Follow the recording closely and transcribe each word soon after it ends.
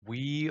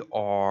We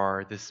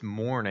are this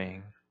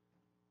morning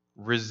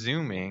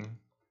resuming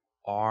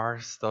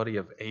our study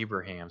of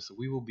Abraham. So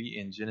we will be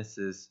in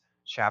Genesis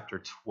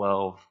chapter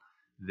 12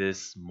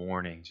 this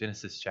morning.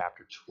 Genesis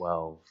chapter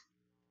 12.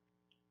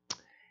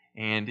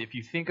 And if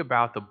you think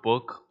about the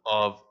book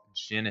of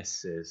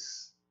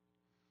Genesis,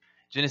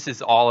 Genesis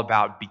is all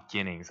about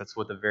beginnings. That's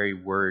what the very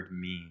word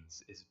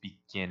means, is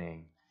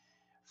beginning.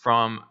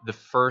 From the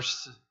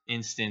first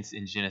instance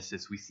in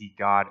Genesis, we see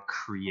God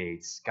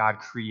creates. God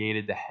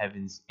created the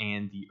heavens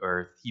and the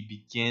earth. He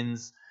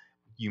begins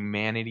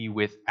humanity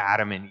with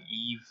Adam and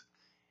Eve,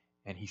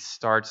 and he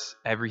starts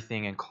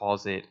everything and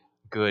calls it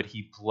good.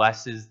 He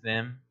blesses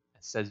them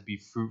and says, "Be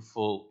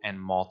fruitful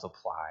and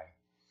multiply."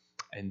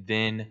 And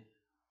then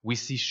we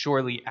see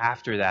shortly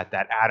after that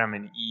Adam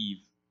and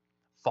Eve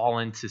fall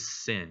into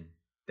sin,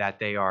 that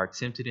they are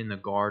tempted in the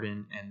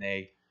garden and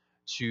they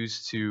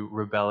choose to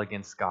rebel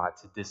against God,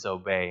 to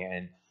disobey,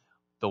 and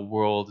the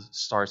world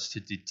starts to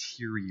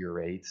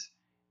deteriorate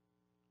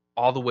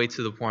all the way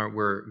to the point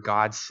where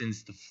God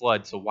sends the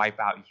flood to wipe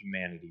out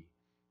humanity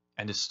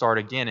and to start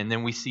again. And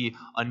then we see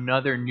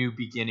another new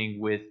beginning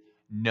with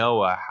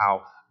Noah,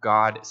 how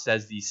God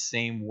says these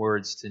same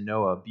words to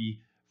Noah,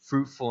 "Be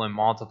fruitful and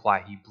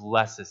multiply." He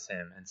blesses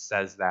him and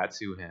says that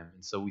to him.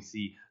 And so we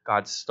see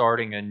God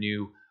starting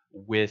anew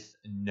with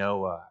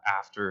Noah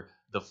after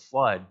the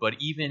flood. But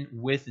even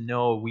with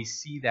Noah, we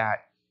see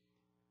that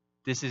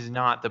this is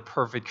not the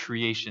perfect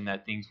creation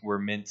that things were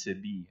meant to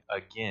be.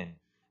 Again,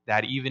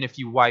 that even if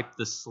you wipe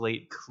the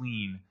slate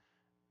clean,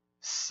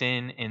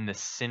 sin in the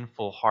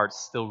sinful heart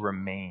still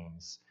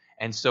remains.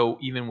 And so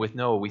even with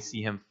Noah, we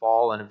see him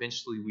fall, and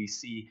eventually we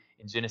see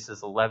in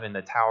Genesis 11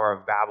 the Tower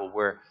of Babel,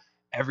 where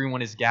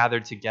everyone is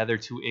gathered together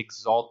to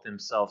exalt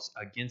themselves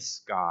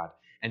against God.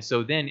 And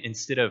so then,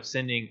 instead of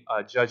sending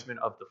a judgment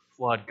of the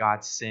flood,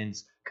 God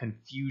sends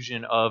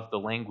confusion of the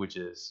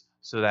languages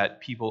so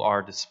that people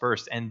are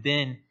dispersed. And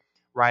then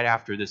right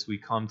after this, we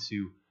come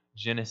to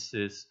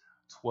Genesis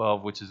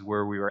 12, which is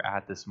where we were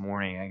at this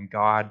morning, and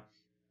God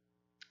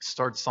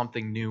starts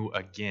something new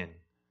again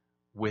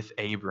with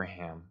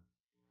Abraham.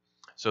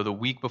 So the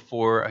week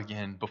before,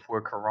 again,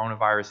 before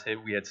coronavirus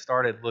hit, we had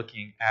started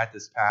looking at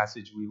this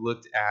passage. We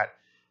looked at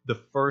the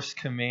first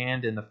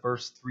command and the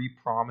first three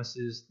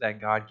promises that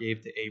God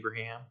gave to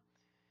Abraham.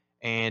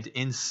 And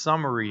in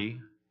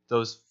summary,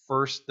 the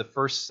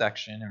first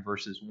section in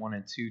verses 1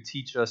 and 2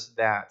 teach us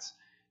that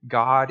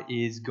God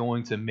is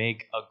going to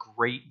make a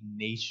great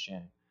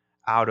nation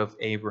out of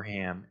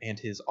Abraham and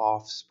his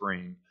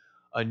offspring,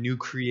 a new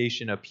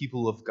creation, a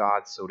people of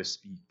God, so to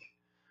speak.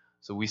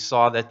 So we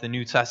saw that the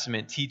New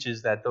Testament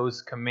teaches that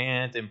those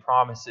commands and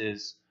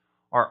promises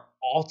are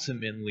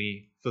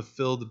ultimately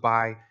fulfilled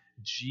by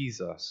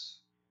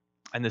Jesus.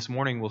 And this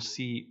morning we'll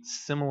see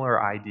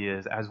similar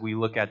ideas as we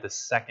look at the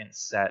second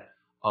set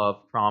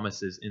of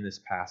promises in this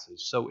passage.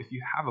 So if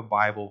you have a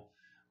Bible,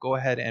 go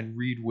ahead and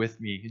read with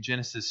me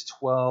Genesis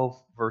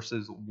 12,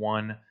 verses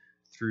 1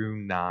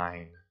 through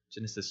 9.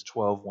 Genesis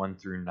 12, 1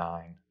 through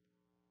 9.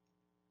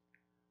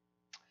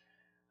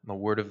 The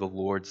word of the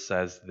Lord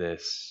says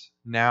this: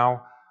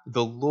 "Now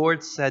the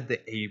Lord said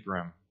to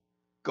Abram,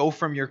 'Go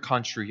from your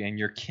country and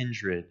your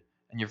kindred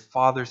and your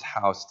father's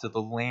house to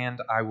the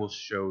land I will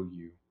show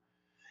you.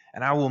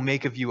 And I will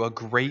make of you a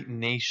great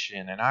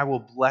nation, and I will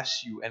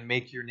bless you and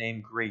make your name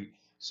great,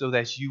 so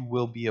that you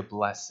will be a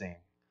blessing.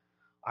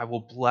 I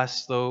will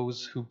bless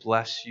those who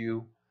bless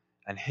you,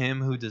 and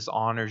him who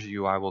dishonors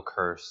you I will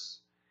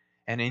curse.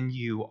 And in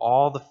you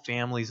all the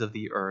families of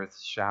the earth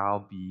shall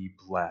be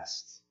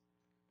blessed.'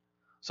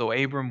 So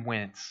Abram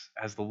went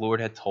as the Lord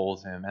had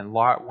told him, and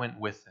Lot went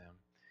with him.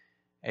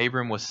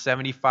 Abram was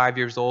 75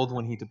 years old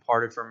when he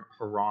departed from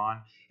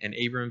Haran, and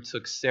Abram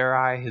took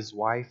Sarai his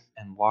wife,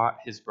 and Lot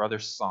his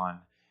brother's son,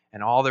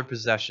 and all their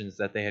possessions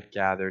that they had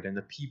gathered, and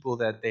the people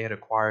that they had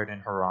acquired in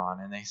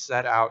Haran, and they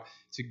set out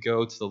to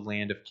go to the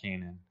land of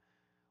Canaan.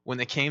 When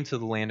they came to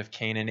the land of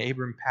Canaan,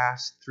 Abram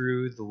passed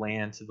through the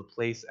land to the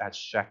place at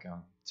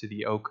Shechem, to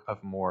the oak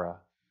of Moreh.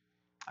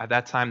 At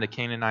that time the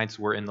Canaanites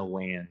were in the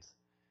land.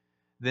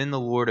 Then the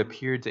Lord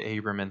appeared to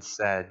Abram and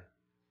said,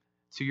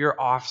 'To your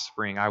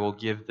offspring I will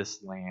give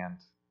this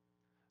land.'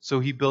 So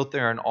he built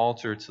there an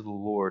altar to the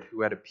Lord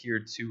who had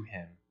appeared to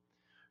him.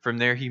 From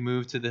there he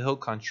moved to the hill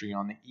country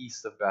on the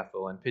east of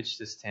Bethel and pitched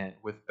his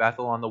tent, with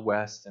Bethel on the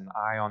west and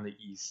Ai on the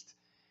east.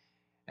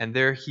 And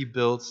there he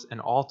built an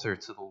altar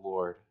to the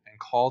Lord and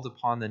called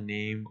upon the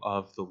name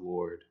of the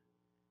Lord.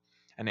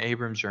 And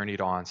Abram journeyed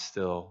on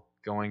still,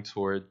 going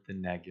toward the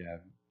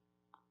Negev."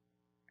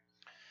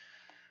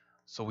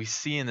 So we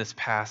see in this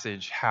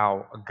passage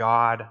how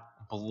God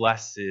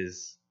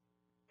blesses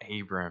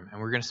Abram. And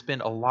we're going to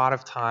spend a lot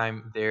of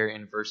time there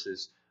in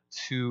verses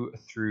 2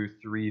 through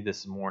 3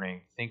 this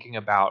morning, thinking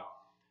about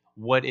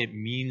what it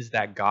means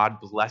that God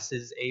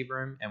blesses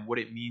Abram and what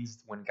it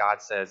means when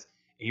God says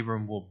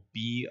Abram will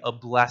be a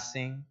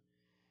blessing.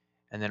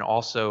 And then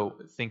also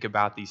think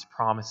about these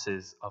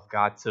promises of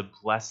God to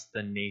bless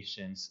the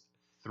nations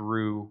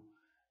through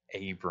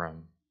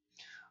Abram.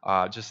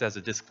 Just as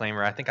a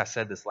disclaimer, I think I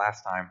said this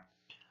last time,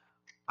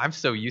 I'm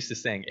so used to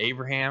saying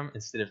Abraham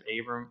instead of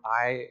Abram,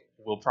 I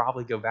will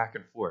probably go back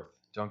and forth.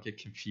 Don't get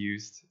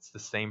confused. It's the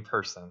same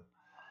person.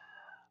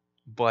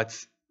 But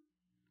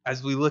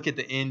as we look at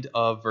the end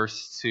of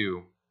verse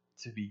 2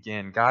 to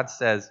begin, God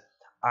says,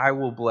 I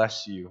will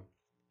bless you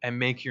and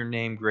make your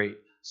name great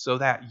so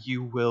that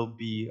you will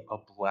be a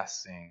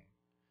blessing.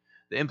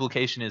 The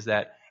implication is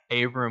that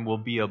Abram will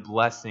be a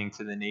blessing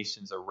to the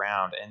nations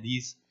around. And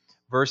these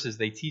verses,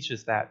 they teach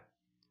us that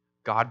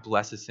God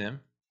blesses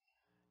him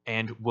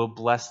and will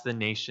bless the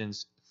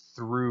nations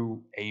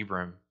through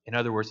Abram. In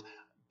other words,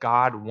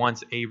 God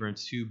wants Abram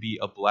to be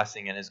a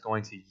blessing and is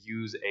going to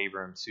use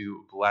Abram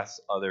to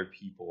bless other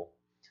people.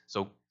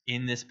 So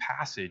in this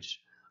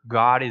passage,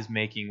 God is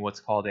making what's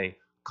called a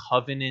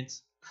covenant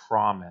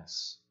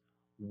promise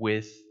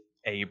with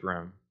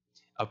Abram.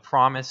 A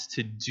promise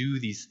to do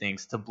these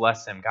things, to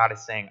bless him. God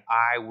is saying,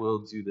 I will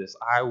do this.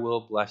 I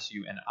will bless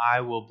you, and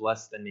I will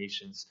bless the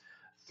nations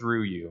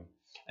through you.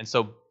 And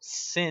so,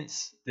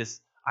 since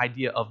this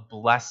idea of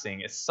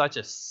blessing is such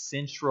a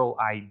central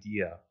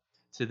idea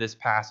to this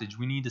passage,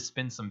 we need to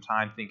spend some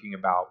time thinking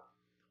about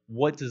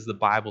what does the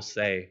Bible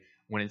say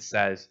when it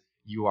says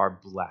you are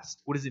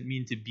blessed? What does it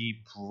mean to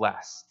be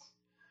blessed?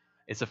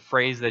 It's a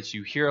phrase that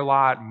you hear a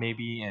lot,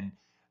 maybe, and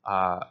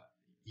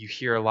you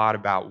hear a lot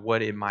about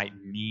what it might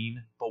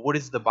mean. But what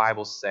does the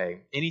Bible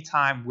say?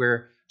 Anytime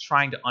we're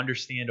trying to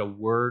understand a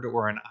word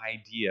or an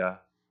idea,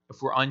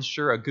 if we're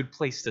unsure, a good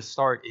place to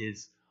start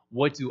is,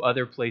 what do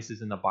other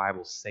places in the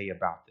Bible say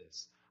about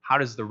this? How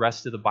does the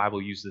rest of the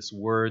Bible use this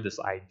word, this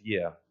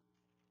idea?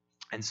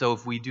 And so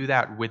if we do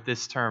that with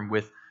this term,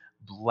 with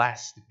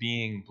blessed,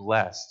 being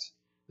blessed,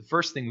 the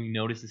first thing we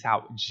notice is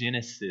how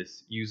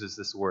Genesis uses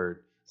this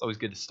word. It's always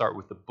good to start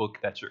with the book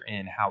that you're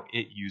in, how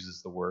it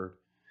uses the word.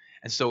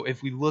 And so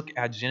if we look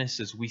at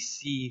Genesis, we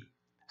see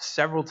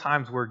several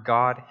times where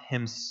God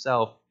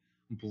himself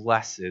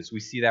blesses. We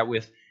see that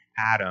with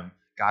Adam.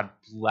 God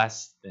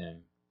blessed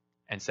them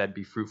and said,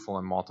 be fruitful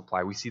and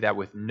multiply. We see that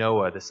with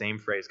Noah, the same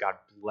phrase, God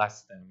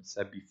blessed them and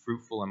said, be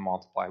fruitful and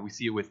multiply. We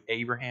see it with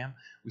Abraham.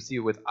 We see it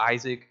with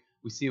Isaac.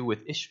 We see it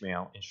with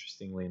Ishmael,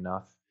 interestingly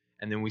enough.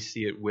 And then we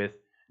see it with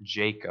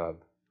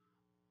Jacob.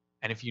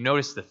 And if you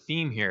notice the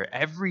theme here,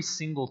 every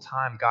single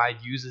time God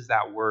uses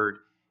that word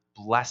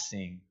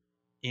blessing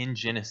in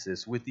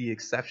Genesis, with the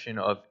exception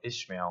of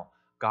Ishmael,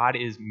 God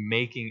is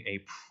making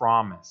a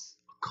promise,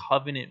 a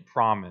covenant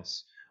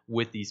promise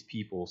with these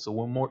people. So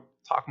we'll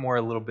talk more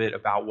a little bit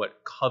about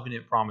what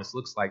covenant promise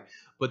looks like.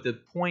 But the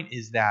point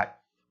is that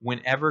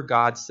whenever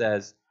God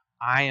says,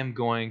 I am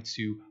going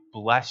to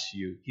bless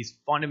you, he's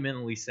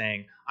fundamentally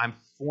saying, I'm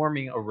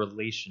forming a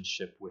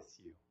relationship with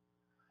you.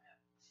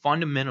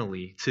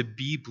 Fundamentally, to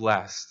be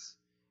blessed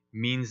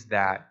means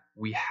that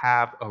we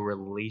have a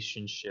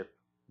relationship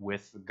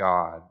with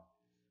God.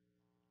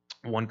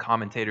 One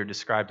commentator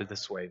described it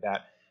this way,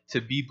 that to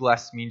be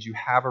blessed means you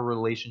have a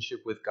relationship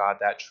with God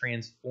that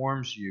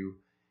transforms you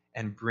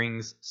and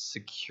brings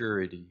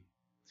security.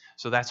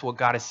 So that's what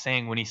God is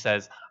saying when he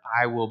says,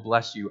 I will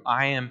bless you.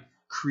 I am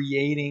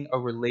creating a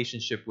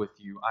relationship with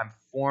you. I'm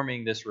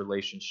forming this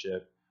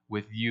relationship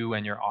with you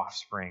and your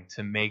offspring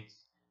to make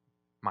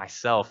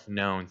myself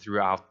known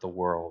throughout the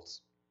world.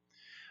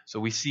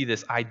 So we see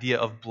this idea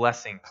of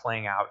blessing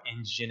playing out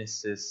in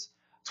Genesis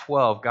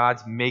 12.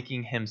 God's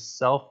making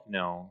himself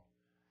known.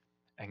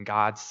 And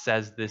God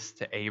says this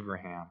to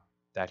Abraham,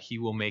 that he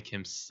will make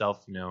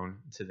himself known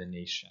to the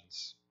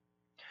nations.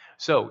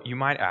 So you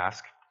might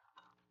ask,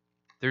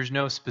 there's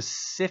no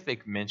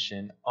specific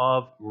mention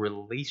of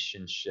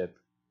relationship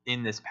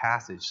in this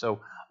passage.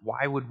 So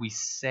why would we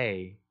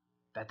say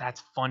that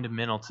that's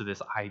fundamental to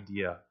this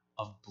idea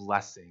of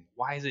blessing?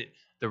 Why is it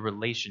the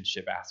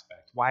relationship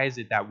aspect? Why is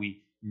it that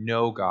we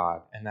know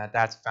God and that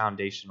that's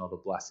foundational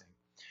to blessing?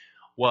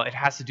 Well, it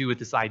has to do with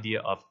this idea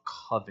of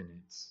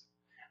covenants.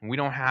 And we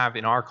don't have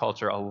in our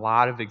culture a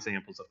lot of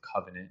examples of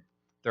covenant.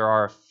 There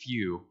are a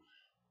few,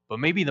 but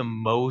maybe the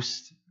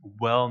most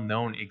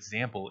well-known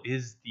example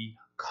is the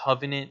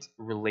covenant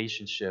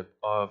relationship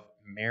of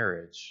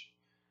marriage.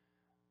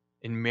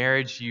 In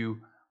marriage,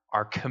 you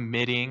are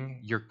committing,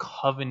 you're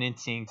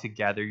covenanting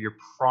together, you're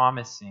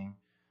promising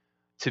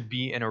to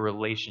be in a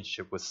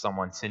relationship with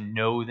someone, to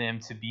know them,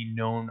 to be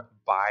known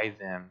by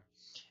them.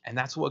 And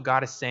that's what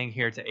God is saying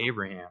here to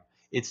Abraham.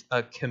 It's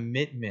a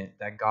commitment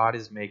that God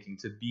is making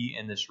to be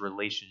in this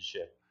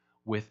relationship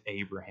with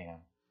Abraham.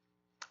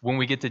 When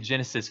we get to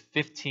Genesis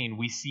 15,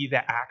 we see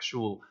the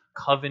actual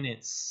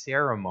covenant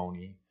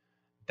ceremony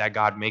that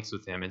God makes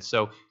with him. And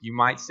so you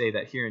might say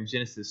that here in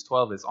Genesis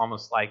 12 is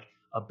almost like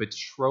a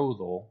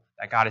betrothal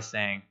that God is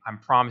saying, I'm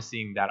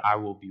promising that I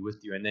will be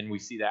with you. And then we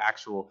see the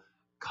actual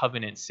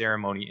covenant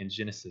ceremony in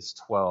Genesis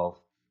 12.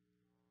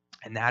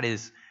 And that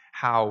is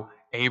how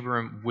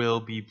Abram will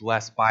be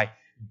blessed, by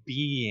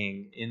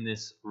being in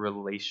this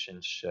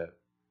relationship.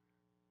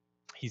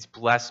 He's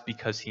blessed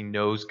because he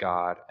knows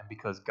God and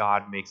because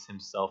God makes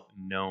himself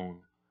known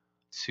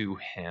to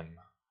him.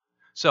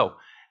 So,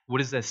 what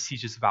does this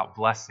teach us about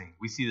blessing?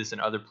 We see this in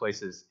other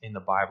places in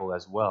the Bible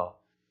as well.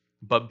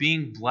 But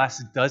being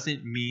blessed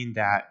doesn't mean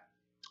that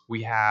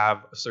we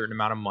have a certain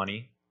amount of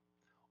money,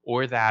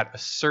 or that a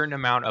certain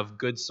amount of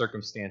good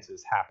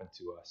circumstances happen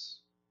to us.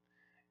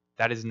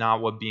 That is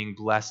not what being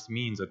blessed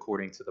means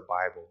according to the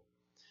Bible.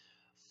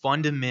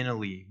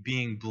 Fundamentally,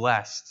 being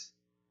blessed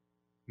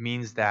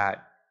means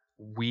that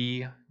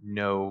we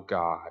know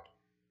God,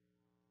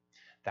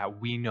 that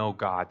we know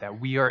God, that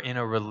we are in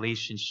a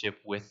relationship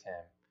with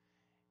Him.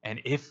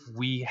 And if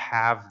we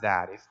have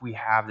that, if we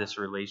have this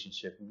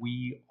relationship,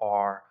 we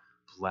are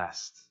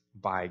blessed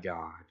by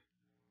God.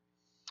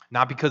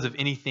 Not because of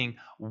anything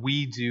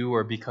we do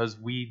or because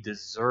we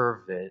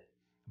deserve it,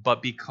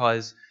 but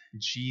because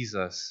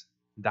Jesus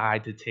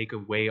died to take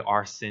away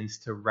our sins,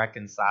 to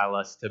reconcile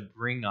us, to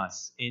bring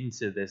us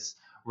into this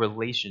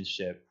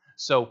relationship.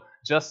 So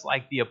just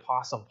like the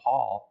Apostle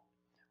Paul,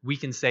 we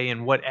can say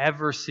in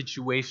whatever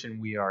situation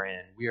we are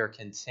in, we are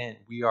content,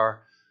 we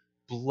are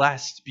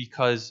blessed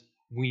because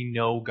we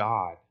know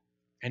God.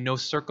 And no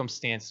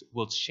circumstance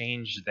will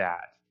change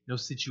that. No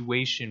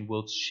situation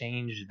will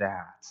change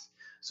that.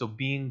 So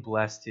being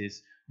blessed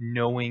is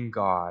knowing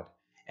God,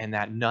 and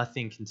that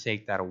nothing can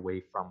take that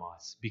away from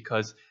us,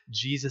 because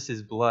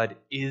Jesus' blood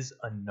is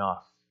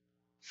enough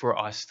for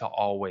us to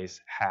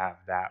always have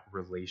that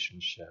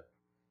relationship.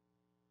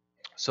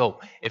 So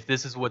if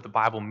this is what the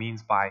Bible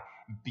means by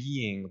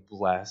being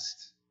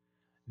blessed,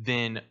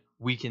 then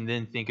we can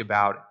then think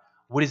about,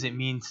 what does it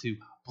mean to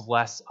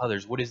bless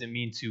others? What does it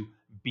mean to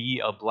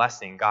be a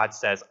blessing? God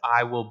says,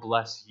 I will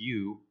bless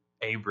you,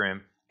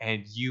 Abram,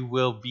 and you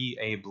will be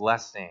a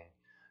blessing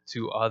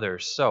to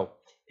others. So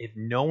if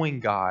knowing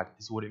God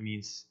is what it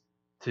means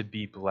to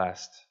be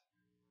blessed,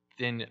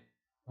 then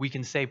we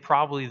can say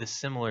probably the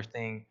similar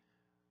thing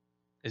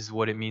is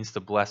what it means to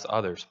bless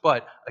others.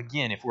 But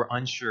again, if we're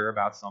unsure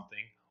about something,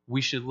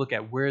 we should look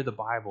at where the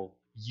Bible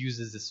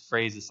uses this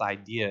phrase, this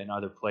idea in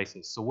other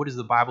places. So what does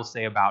the Bible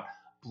say about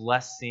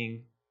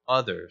blessing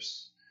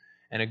others?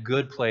 And a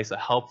good place, a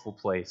helpful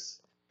place,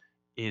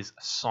 is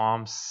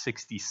Psalm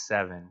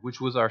 67, which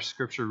was our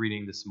scripture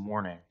reading this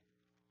morning.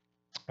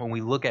 When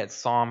we look at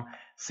Psalm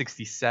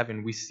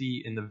 67, we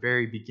see in the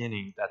very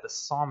beginning that the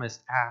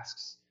psalmist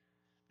asks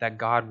that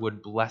God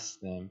would bless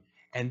them.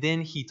 And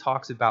then he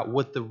talks about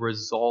what the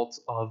result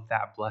of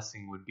that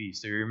blessing would be.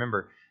 So you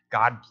remember,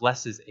 God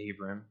blesses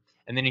Abram,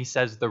 and then he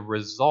says the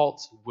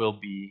result will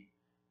be,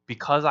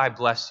 because I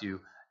bless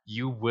you,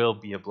 you will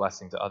be a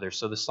blessing to others.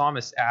 So the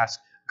psalmist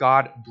asks,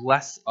 God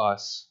bless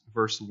us,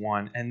 verse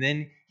 1, and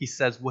then he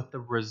says what the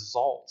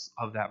result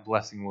of that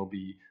blessing will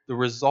be. The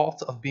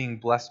result of being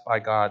blessed by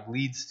God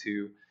leads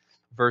to,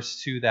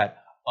 verse 2,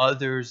 that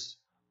others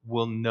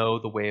will know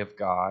the way of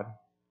God,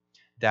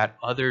 that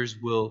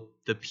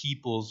the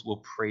peoples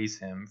will praise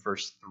him,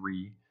 verse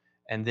 3,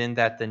 and then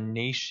that the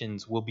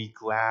nations will be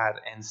glad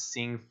and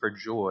sing for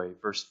joy,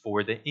 verse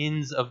 4. The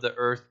ends of the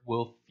earth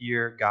will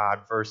fear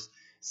God, verse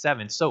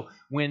 7. So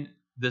when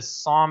the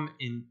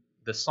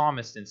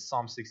psalmist in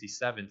Psalm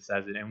 67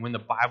 says it, and when the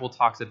Bible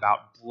talks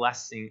about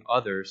blessing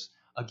others,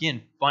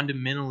 again,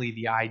 fundamentally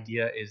the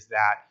idea is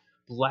that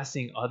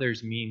blessing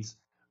others means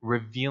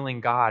revealing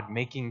God,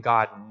 making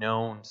God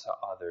known to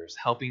others,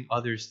 helping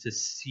others to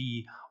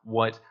see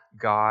what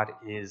God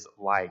is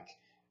like.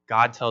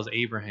 God tells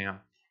Abraham,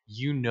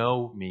 you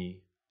know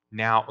me,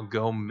 now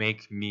go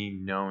make me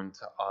known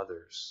to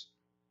others.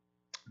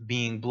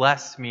 Being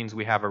blessed means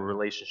we have a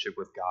relationship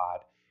with God,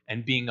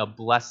 and being a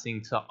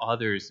blessing to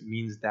others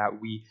means that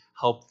we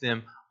help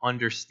them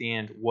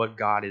understand what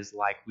God is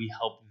like. We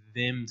help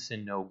them to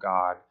know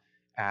God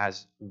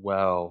as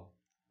well.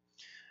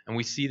 And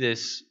we see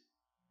this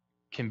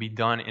can be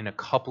done in a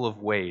couple of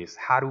ways.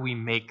 How do we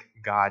make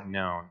God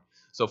known?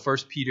 So 1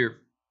 Peter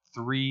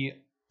 3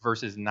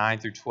 verses 9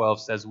 through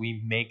 12 says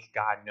we make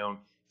God known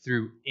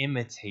through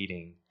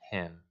imitating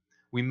him.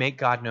 We make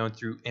God known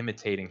through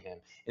imitating him.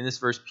 In this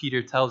verse,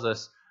 Peter tells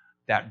us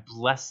that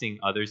blessing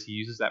others, he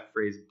uses that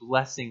phrase,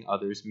 blessing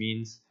others,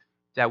 means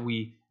that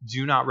we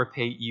do not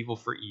repay evil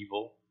for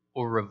evil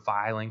or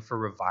reviling for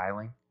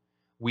reviling.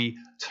 We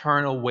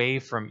turn away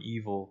from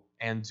evil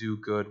and do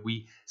good.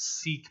 We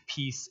seek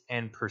peace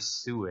and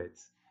pursue it.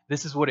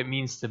 This is what it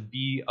means to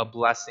be a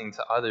blessing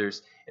to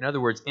others. In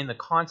other words, in the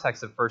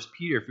context of 1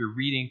 Peter, if you're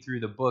reading through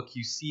the book,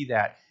 you see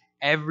that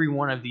every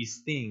one of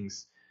these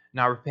things,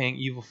 not repaying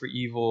evil for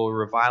evil,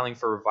 reviling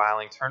for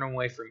reviling, turning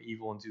away from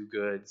evil and do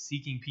good,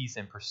 seeking peace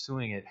and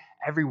pursuing it,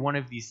 every one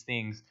of these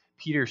things,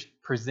 Peter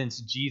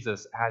presents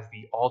Jesus as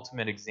the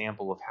ultimate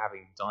example of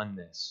having done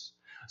this.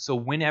 So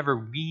whenever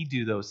we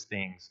do those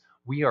things,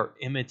 we are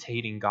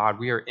imitating God,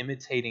 we are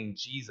imitating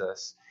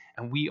Jesus,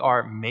 and we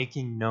are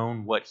making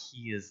known what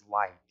he is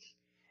like.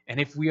 And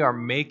if we are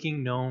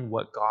making known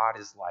what God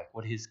is like,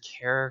 what his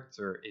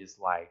character is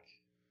like,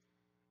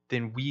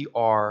 then we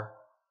are,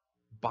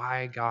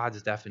 by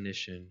God's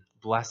definition,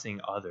 blessing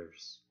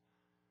others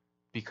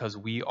because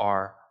we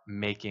are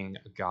making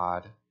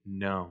God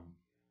known.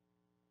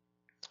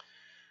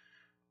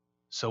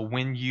 So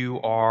when you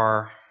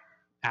are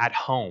at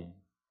home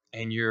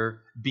and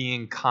you're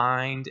being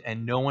kind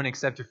and no one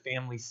except your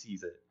family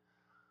sees it,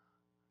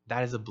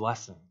 that is a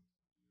blessing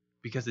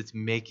because it's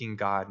making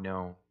God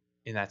known.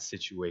 in that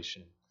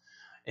situation.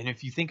 And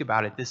if you think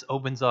about it, this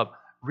opens up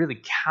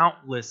really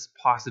countless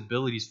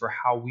possibilities for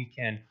how we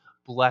can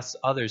bless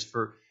others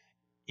for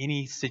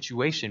any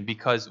situation,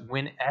 because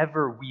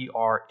whenever we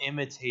are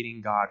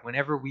imitating God,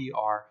 whenever we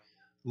are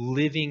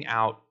living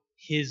out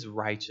his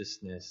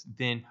righteousness,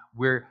 then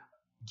we're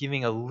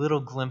giving a little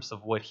glimpse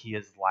of what he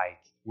is like.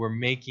 We're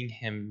making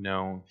him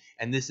known.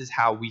 And this is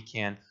how we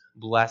can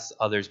bless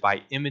others,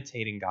 by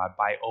imitating God,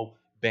 by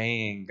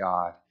obeying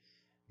God,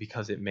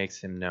 because it makes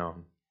him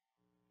known.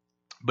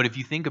 But if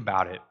you think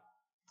about it,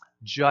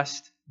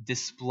 just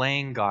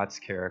displaying God's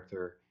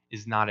character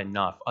is not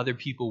enough. Other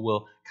people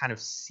will kind of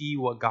see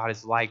what God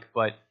is like,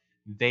 but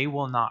they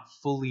will not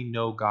fully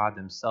know God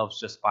themselves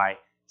just by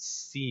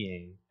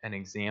seeing an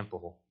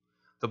example.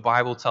 The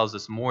Bible tells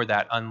us more,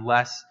 that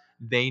unless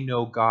they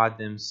know God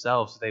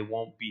themselves, they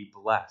won't be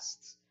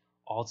blessed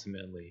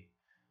ultimately.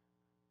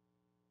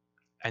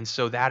 And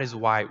so that is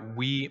why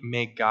we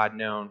make God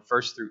known,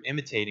 first through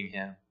imitating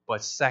him,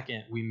 but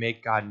second, we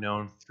make God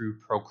known through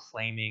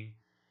proclaiming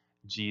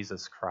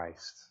Jesus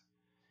Christ.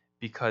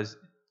 Because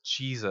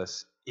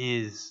Jesus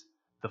is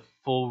the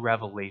full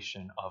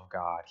revelation of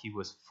God. He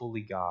was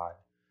fully God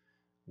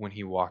when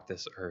he walked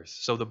this earth.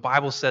 So the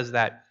Bible says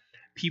that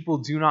people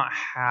do not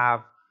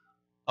have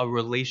a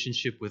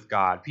relationship with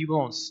God. People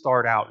don't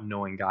start out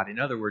knowing God. In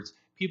other words,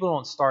 people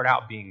don't start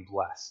out being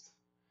blessed.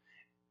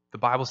 The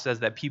Bible says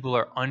that people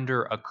are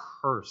under a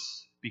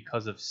curse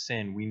because of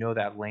sin. We know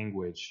that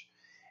language.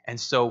 And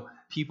so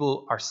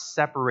people are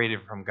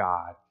separated from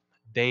God.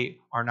 They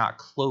are not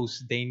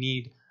close. They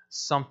need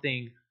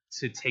something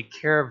to take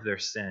care of their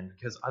sin,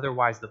 because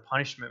otherwise the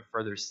punishment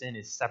for their sin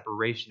is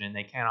separation, and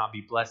they cannot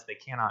be blessed. They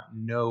cannot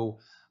know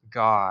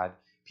God.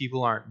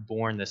 People aren't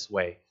born this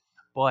way.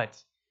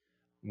 But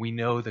we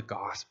know the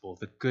gospel,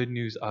 the good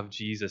news of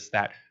Jesus,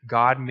 that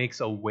God makes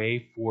a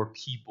way for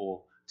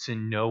people to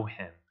know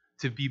him,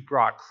 to be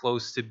brought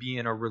close, to be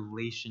in a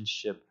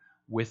relationship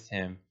with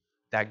him,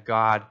 that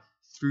God,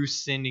 through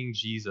sending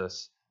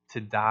Jesus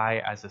to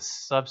die as a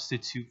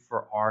substitute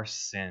for our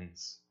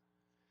sins,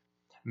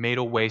 made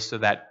a way so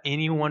that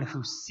anyone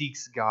who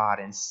seeks God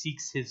and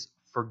seeks his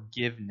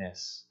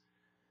forgiveness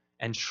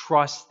and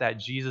trusts that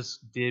Jesus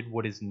did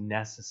what is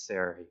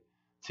necessary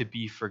to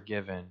be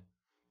forgiven,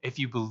 if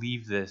you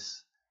believe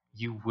this,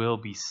 you will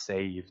be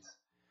saved.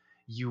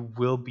 You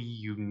will be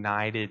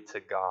united to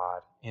God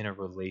in a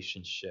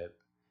relationship,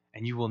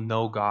 and you will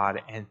know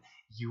God, and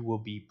you will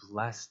be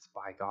blessed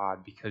by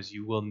God because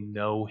you will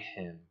know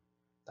him.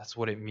 That's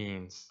what it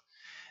means.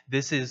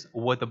 This is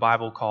what the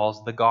Bible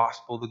calls the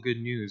gospel, the good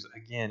news,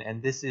 again.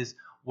 And this is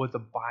what the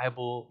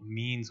Bible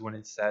means when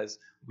it says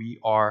we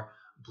are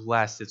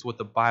blessed. It's what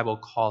the Bible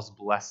calls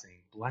blessing.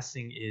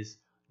 Blessing is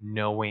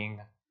knowing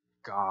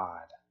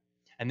God.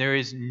 And there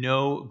is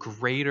no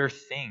greater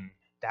thing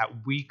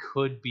that we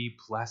could be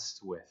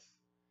blessed with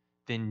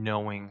than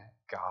knowing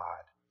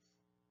God.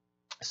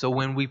 So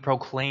when we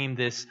proclaim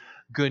this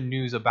good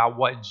news about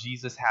what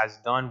Jesus has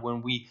done,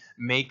 when we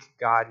make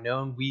God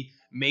known, we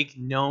make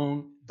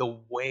known the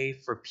way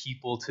for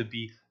people to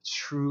be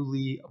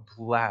truly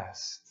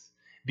blessed.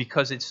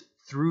 Because it's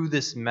through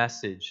this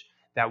message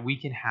that we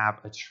can have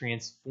a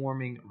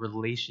transforming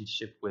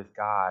relationship with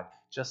God,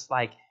 just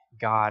like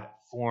God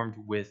formed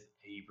with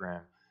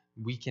Abram.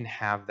 We can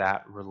have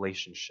that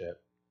relationship.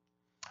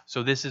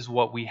 So this is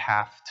what we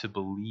have to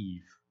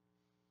believe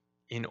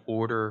in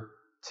order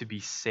to be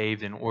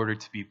saved, in order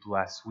to be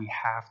blessed. We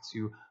have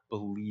to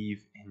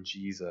believe in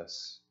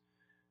Jesus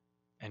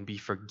and be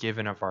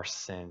forgiven of our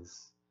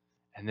sins.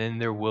 And then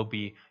there will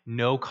be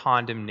no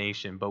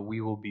condemnation, but we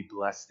will be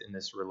blessed in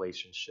this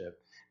relationship.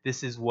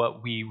 This is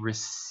what we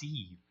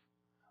receive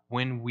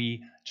when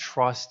we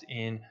trust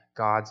in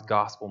God's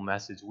gospel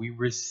message. We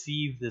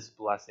receive this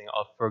blessing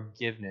of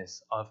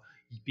forgiveness, of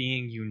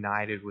being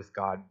united with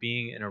God,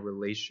 being in a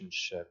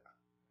relationship.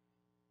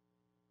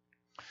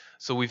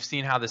 So we've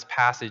seen how this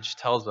passage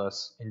tells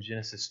us in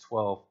Genesis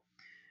 12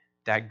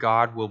 that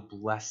God will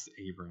bless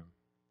Abram,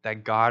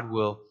 that God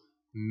will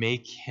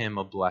make him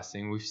a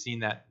blessing. We've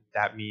seen that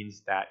that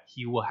means that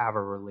he will have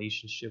a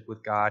relationship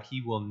with God,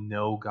 he will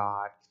know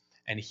God,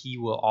 and he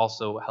will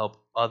also help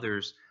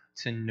others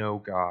to know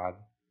God.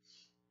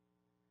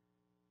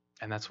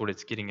 And that's what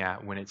it's getting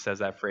at when it says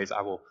that phrase,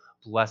 I will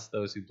bless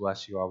those who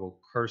bless you, I will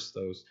curse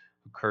those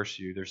who curse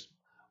you. There's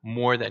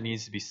more that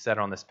needs to be said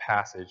on this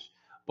passage.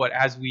 But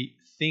as we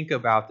think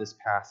about this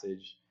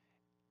passage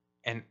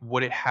and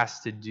what it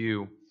has to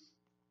do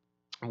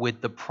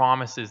with the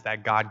promises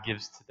that God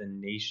gives to the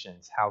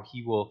nations, how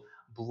he will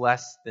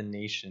bless the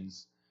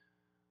nations,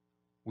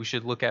 we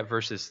should look at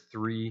verses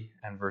 3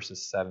 and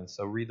verses 7.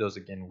 So read those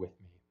again with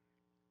me.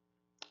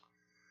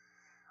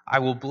 I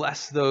will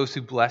bless those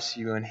who bless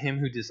you, and him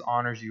who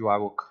dishonors you I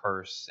will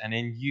curse, and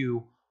in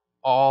you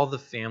all the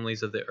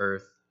families of the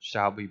earth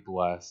shall be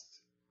blessed.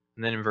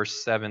 And then in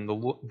verse 7,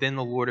 then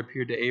the Lord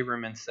appeared to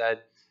Abram and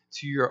said,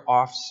 to your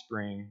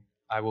offspring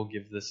I will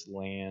give this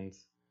land.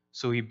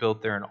 So he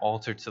built there an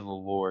altar to the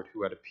Lord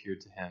who had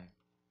appeared to him.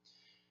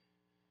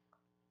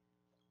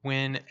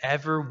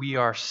 Whenever we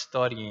are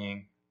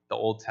studying the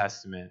Old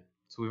Testament.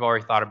 So we've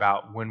already thought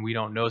about when we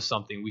don't know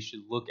something, we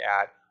should look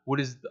at what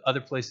does the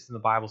other places in the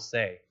Bible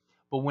say.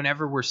 But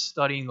whenever we're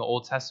studying the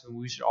Old Testament,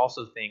 we should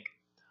also think,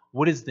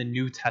 what does the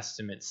New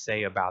Testament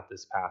say about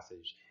this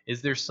passage?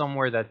 Is there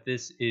somewhere that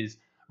this is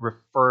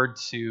referred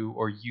to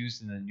or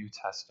used in the New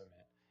Testament?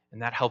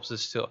 And that helps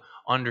us to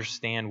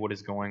understand what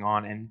is going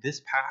on. And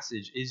this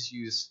passage is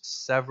used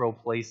several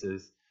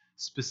places,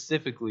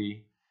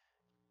 specifically,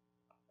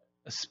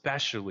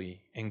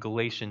 especially in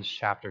Galatians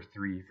chapter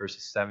 3,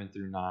 verses 7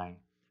 through 9.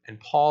 And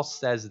Paul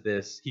says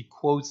this, he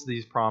quotes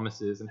these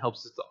promises and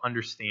helps us to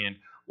understand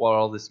what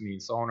all this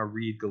means. So I want to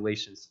read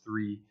Galatians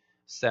 3,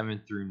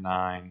 7 through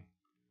 9.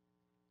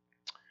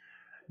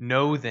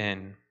 Know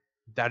then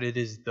that it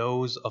is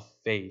those of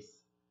faith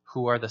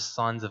who are the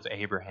sons of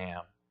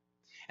Abraham.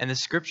 And the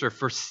scripture,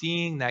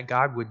 foreseeing that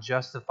God would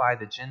justify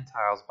the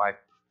Gentiles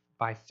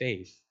by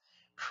faith,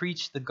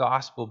 preached the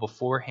gospel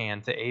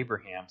beforehand to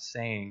Abraham,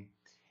 saying,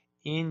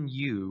 in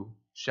you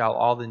shall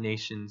all the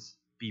nations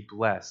be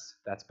blessed.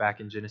 That's back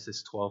in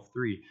Genesis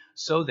 12:3.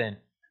 So then,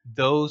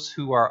 those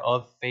who are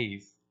of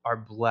faith are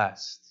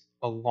blessed,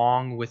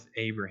 along with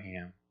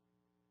Abraham,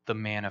 the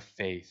man of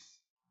faith.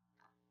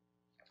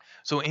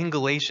 So in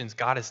Galatians,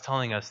 God is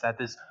telling us that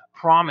this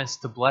promise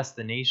to bless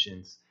the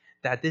nations,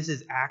 that this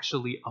is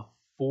actually a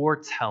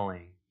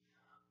foretelling,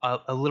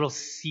 a little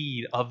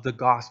seed of the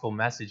gospel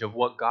message of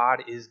what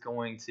God is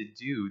going to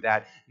do.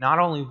 That not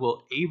only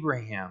will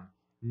Abraham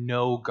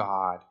know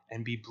God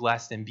and be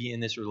blessed and be in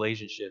this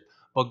relationship,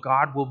 but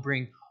God will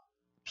bring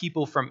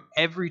people from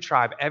every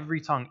tribe, every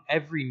tongue,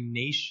 every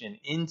nation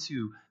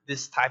into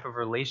this type of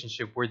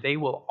relationship where they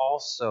will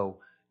also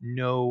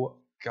know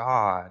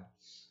God.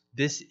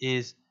 This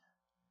is,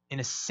 in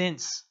a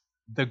sense,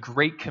 the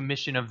Great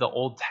Commission of the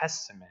Old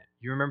Testament.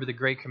 You remember the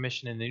Great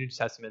Commission in the New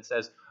Testament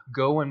says,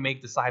 go and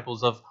make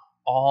disciples of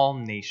all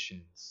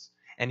nations.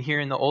 And here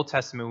in the Old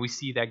Testament, we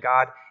see that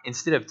God,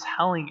 instead of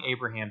telling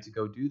Abraham to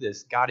go do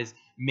this, God is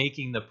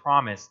making the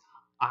promise,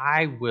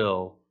 I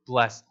will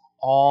bless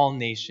all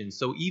nations.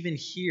 So even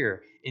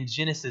here in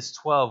Genesis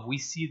 12, we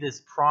see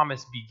this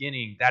promise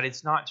beginning, that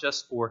it's not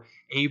just for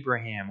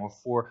Abraham or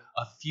for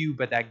a few,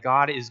 but that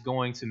God is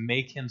going to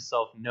make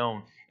himself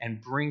known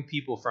and bring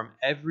people from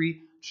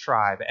every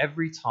tribe,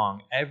 every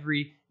tongue,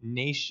 every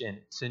nation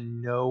to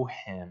know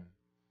him.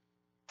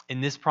 In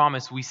this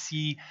promise, we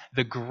see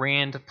the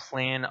grand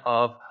plan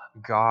of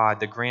God,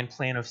 the grand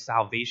plan of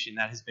salvation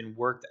that has been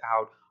worked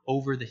out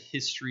over the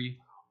history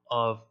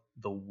of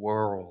the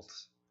world.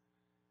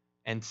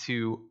 And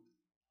to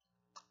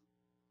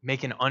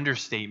make an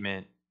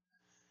understatement,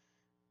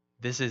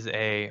 this is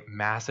a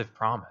massive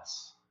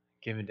promise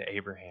given to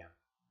Abraham.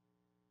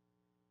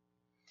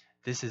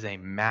 This is a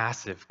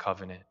massive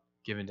covenant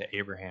given to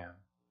Abraham.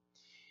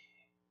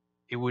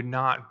 It would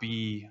not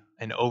be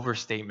an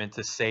overstatement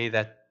to say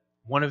that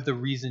one of the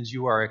reasons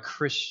you are a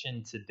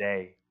Christian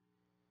today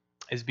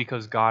is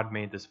because God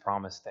made this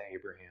promise to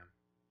Abraham.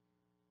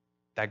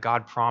 That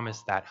God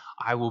promised that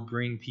I will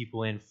bring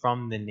people in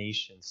from the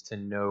nations to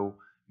know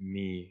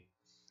me.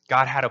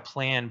 God had a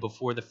plan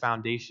before the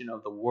foundation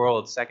of the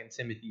world. 2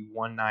 Timothy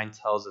 1:9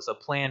 tells us, a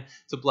plan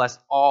to bless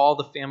all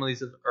the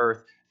families of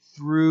earth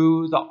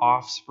through the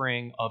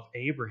offspring of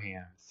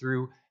Abraham,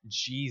 through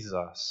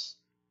Jesus.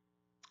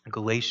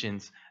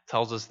 Galatians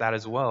tells us that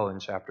as well in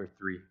chapter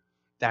 3,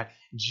 that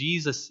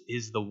Jesus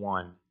is the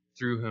one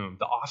through whom,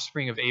 the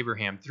offspring of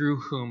Abraham, through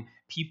whom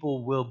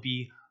people will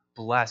be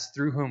blessed,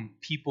 through whom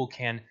people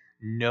can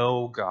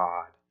know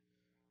God.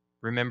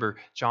 Remember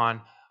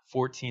John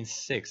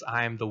 14:6,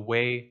 I am the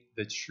way,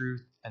 the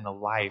truth, and the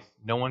life.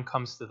 No one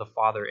comes to the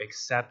Father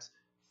except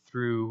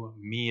through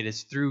me. It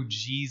is through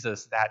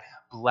Jesus that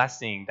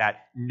blessing,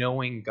 that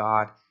knowing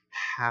God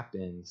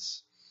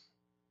happens.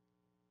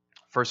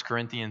 1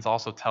 Corinthians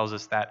also tells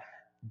us that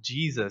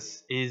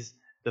Jesus is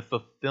the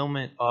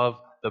fulfillment of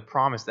the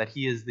promise, that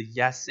he is the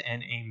yes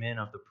and amen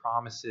of the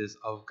promises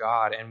of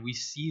God. And we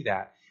see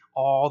that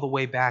all the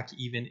way back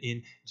even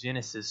in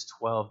Genesis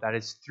 12, that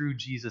it's through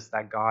Jesus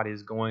that God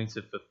is going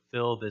to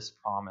fulfill this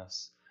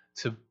promise,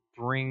 to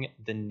bring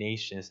the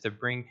nations, to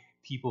bring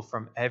people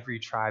from every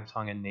tribe,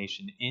 tongue, and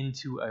nation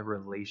into a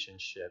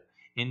relationship,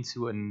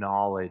 into a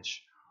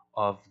knowledge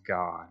of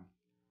God.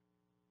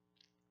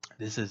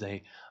 This is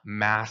a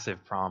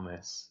massive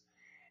promise.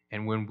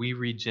 And when we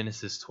read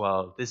Genesis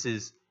 12, this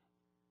is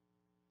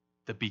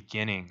the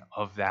beginning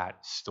of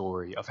that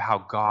story of how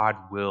God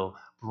will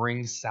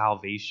bring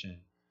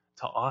salvation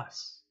to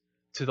us,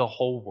 to the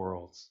whole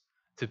world,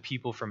 to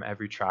people from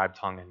every tribe,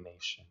 tongue, and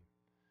nation.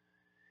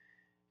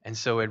 And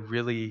so it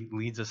really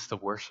leads us to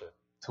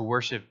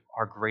worship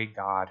our great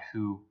God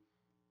who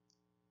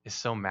is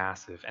so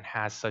massive and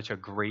has such a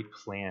great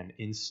plan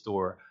in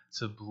store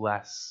to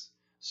bless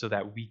so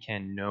that we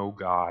can know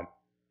God.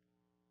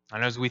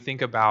 And as we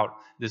think about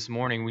this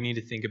morning, we need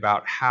to think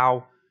about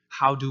how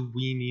do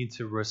we need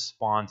to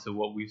respond to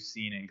what we've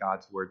seen in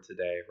God's word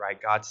today,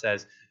 right? God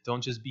says,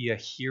 don't just be a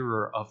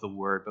hearer of the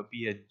word, but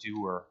be a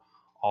doer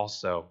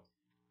also.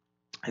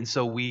 And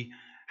so we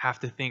have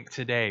to think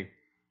today,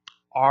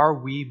 are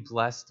we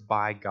blessed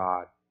by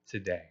God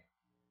today?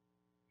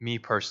 Me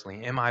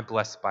personally, am I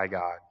blessed by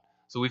God?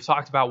 So we've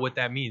talked about what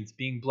that means.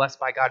 Being blessed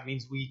by God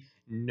means we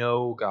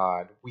know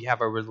God. We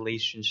have a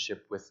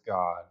relationship with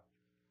God.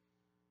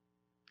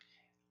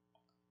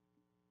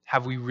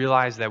 Have we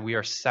realized that we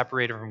are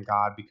separated from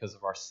God because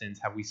of our sins?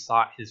 Have we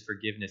sought his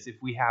forgiveness? If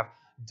we have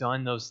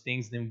done those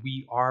things, then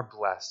we are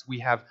blessed. We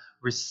have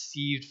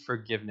received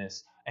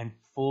forgiveness and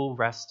full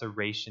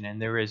restoration,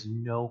 and there is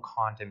no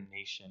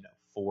condemnation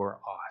for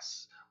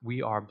us.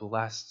 We are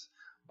blessed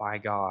by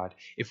God.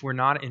 If we're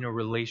not in a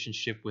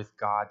relationship with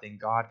God, then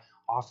God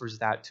offers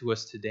that to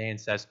us today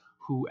and says,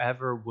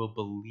 whoever will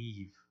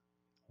believe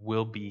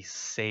will be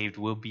saved,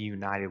 will be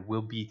united,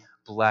 will be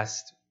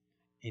blessed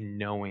in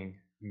knowing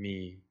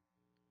me.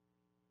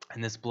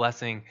 And this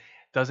blessing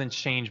doesn't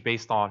change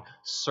based on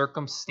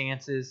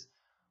circumstances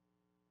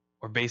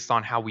or based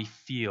on how we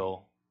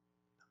feel,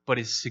 but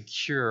is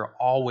secure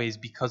always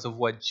because of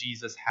what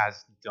Jesus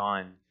has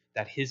done,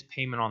 that his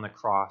payment on the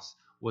cross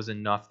was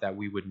enough that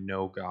we would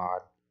know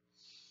God.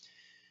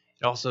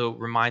 It also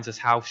reminds us,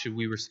 how should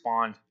we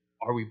respond?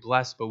 Are we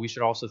blessed? But we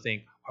should also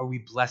think, are we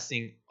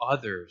blessing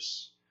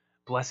others?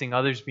 Blessing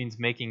others means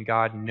making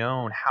God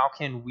known. How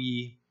can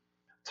we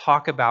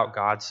talk about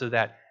God so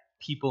that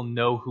people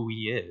know who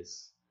he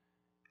is?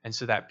 And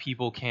so that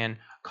people can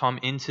come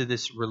into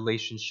this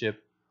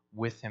relationship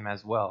with him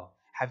as well.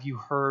 Have you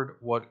heard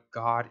what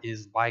God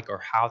is like, or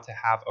how to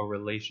have a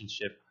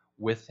relationship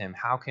with him?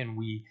 How can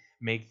we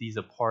make these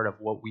a part of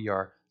what we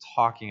are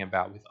talking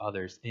about with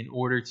others in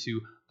order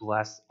to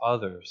bless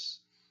others?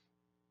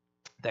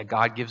 That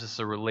God gives us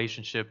a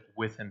relationship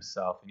with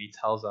himself, and he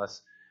tells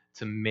us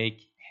to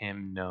make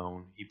him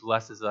known. He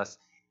blesses us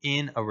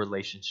in a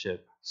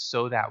relationship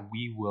so that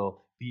we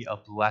will be a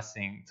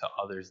blessing to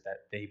others, that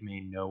they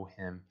may know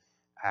him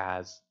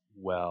as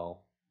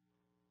well.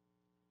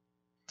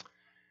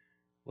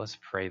 Let's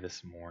pray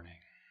this morning.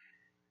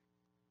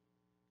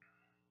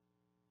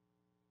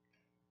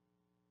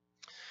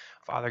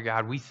 Father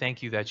God, we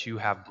thank you that you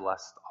have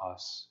blessed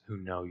us who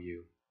know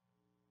you.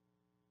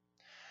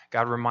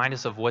 God, remind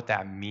us of what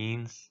that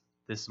means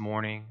this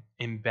morning.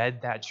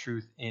 Embed that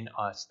truth in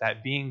us,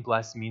 that being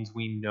blessed means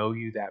we know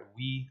you, that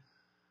we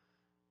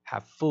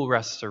have full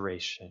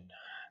restoration,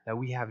 that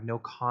we have no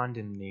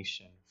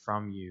condemnation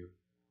from you,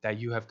 that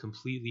you have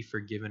completely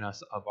forgiven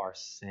us of our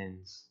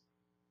sins.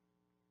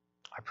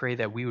 I pray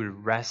that we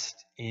would rest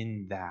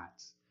in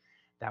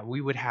that we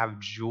would have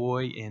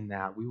joy in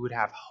that, we would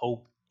have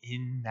hope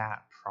in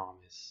that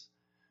promise,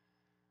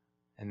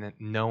 and that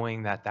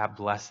knowing that that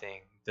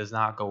blessing does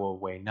not go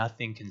away.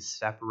 Nothing can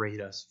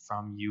separate us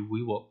from you.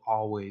 We will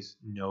always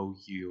know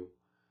you.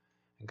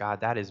 And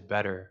God, that is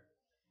better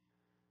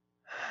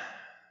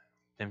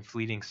than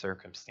fleeting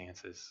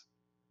circumstances.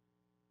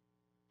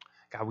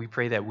 God, we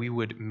pray that we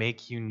would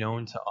make you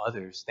known to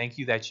others. Thank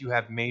you that you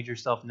have made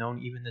yourself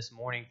known even this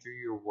morning through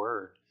your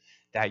word,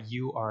 that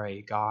you are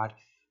a God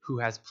who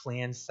has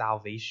planned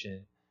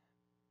salvation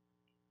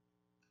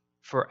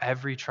for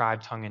every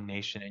tribe, tongue, and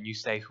nation. And you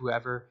say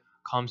whoever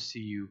comes to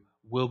you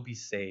will be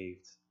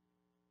saved.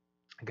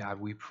 God,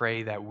 we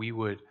pray that we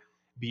would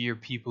be your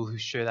people who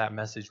share that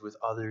message with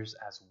others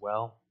as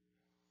well.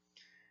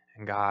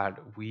 And God,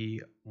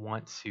 we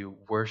want to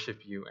worship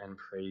you and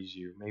praise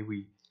you. May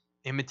we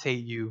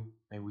imitate you.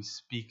 May we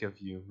speak of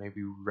you. May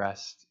we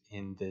rest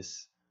in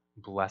this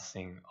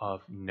blessing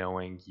of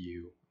knowing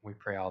you. We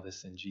pray all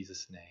this in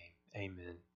Jesus' name. Amen.